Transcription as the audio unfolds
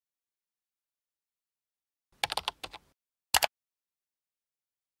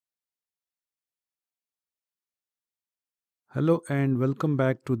Hello and welcome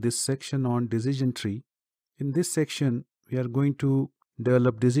back to this section on decision tree. In this section, we are going to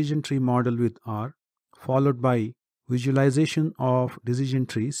develop decision tree model with R, followed by visualization of decision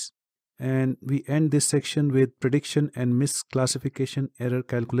trees, and we end this section with prediction and misclassification error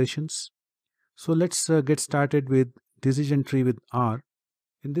calculations. So let's get started with decision tree with R.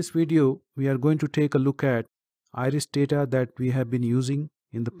 In this video, we are going to take a look at iris data that we have been using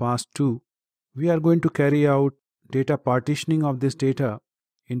in the past too. We are going to carry out data partitioning of this data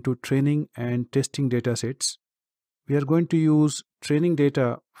into training and testing data sets. We are going to use training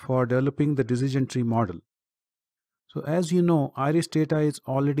data for developing the decision tree model. So as you know, iris data is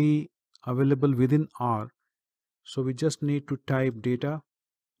already available within R. So we just need to type data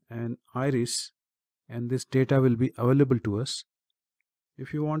and iris, and this data will be available to us.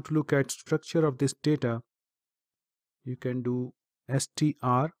 If you want to look at structure of this data, you can do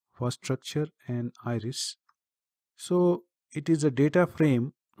str for structure and iris. So it is a data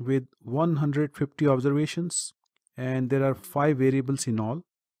frame with 150 observations, and there are 5 variables in all.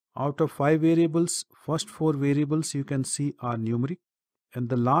 Out of 5 variables, first 4 variables you can see are numeric, and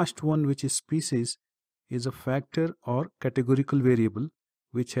the last one, which is species, is a factor or categorical variable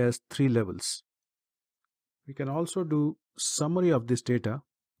which has 3 levels. We can also do summary of this data.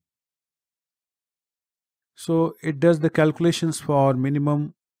 So it does the calculations for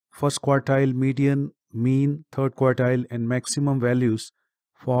minimum, first quartile, median, mean, third quartile, and maximum values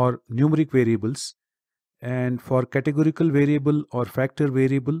for numeric variables. And for categorical variable or factor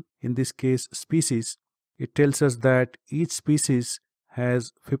variable, in this case species, it tells us that each species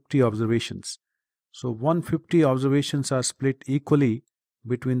has 50 observations. So 150 observations are split equally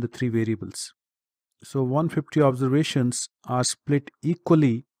between the 3 variables. So 150 observations are split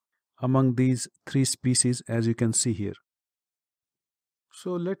equally among these 3 species, as you can see here.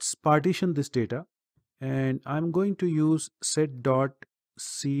 So let's partition this data, and I'm going to use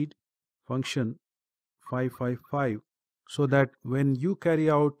set.seed function 555 so that when you carry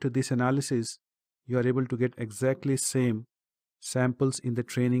out this analysis, you are able to get exactly same samples in the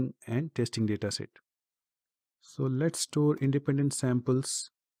training and testing data set. So let's store independent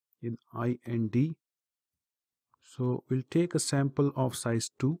samples in IND. So we'll take a sample of size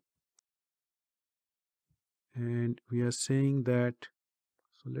 2, and we are saying that,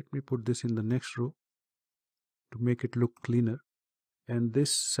 so let me put this in the next row to make it look cleaner, and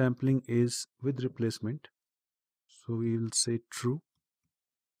this sampling is with replacement, so we will say true,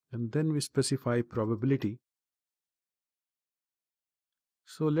 and then we specify probability.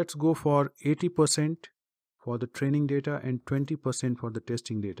 So let's go for 80% for the training data and 20% for the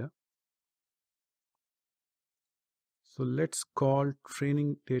testing data. So let's call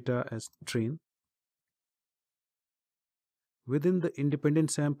training data as train. Within the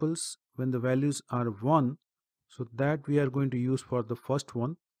independent samples, when the values are 1, so that we are going to use for the first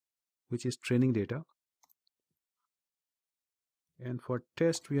one, which is training data. And for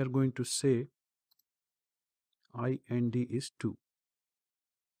test, we are going to say IND is 2.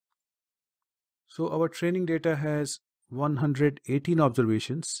 So our training data has 118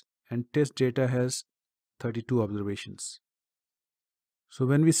 observations and test data has 32 observations. So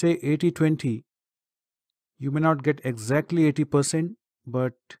when we say 80-20, you may not get exactly 80%,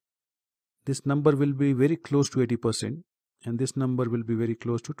 but this number will be very close to 80%, and this number will be very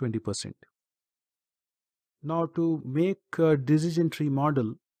close to 20%. Now to make a decision tree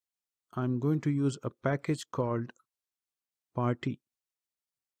model, I'm going to use a package called party.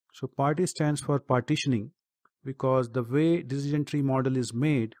 So party stands for partitioning, because the way decision tree model is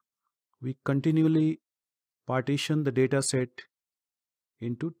made, we continually partition the data set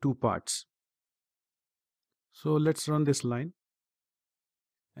into 2 parts. So let's run this line.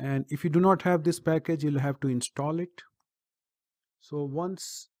 And if you do not have this package, you'll have to install it. So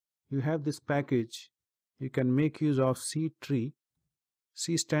once you have this package, you can make use of C tree.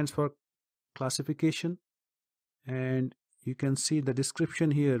 C stands for classification, and you can see the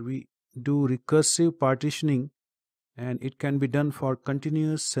description here. We do recursive partitioning, and it can be done for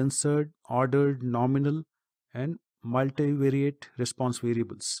continuous, censored, ordered, nominal, and multivariate response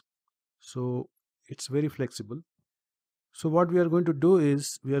variables. So it's very flexible. So what we are going to do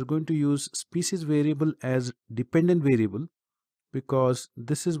is we are going to use species variable as dependent variable, because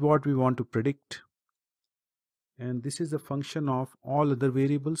this is what we want to predict, and this is a function of all other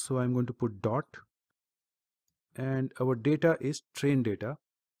variables. So I'm going to put dot, and our data is train data,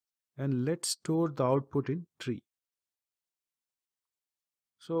 and let's store the output in tree.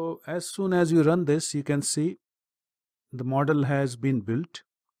 So as soon as you run this, you can see the model has been built.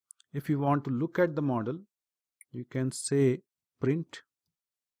 If you want to look at the model, you can say print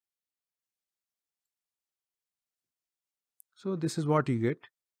So this is what you get.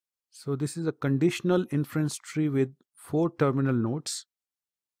 So this is a conditional inference tree with 4 terminal nodes.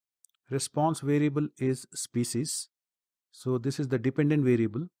 Response variable is species. So this is the dependent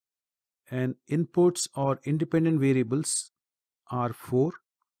variable, and inputs or independent variables are 4.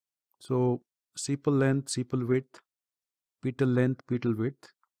 So sepal length, sepal width, petal length, petal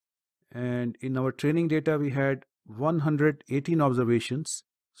width. And in our training data we had 118 observations.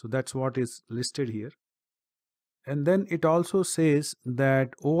 So that's what is listed here. And then it also says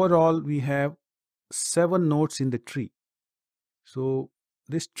that overall we have 7 nodes in the tree. So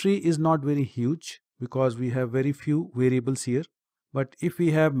this tree is not very huge because we have very few variables here. But if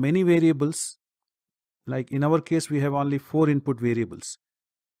we have many variables, like in our case we have only 4 input variables,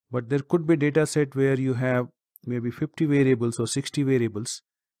 but there could be data set where you have maybe 50 variables or 60 variables.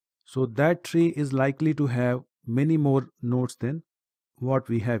 So that tree is likely to have many more nodes than what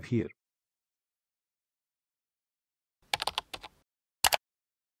we have here.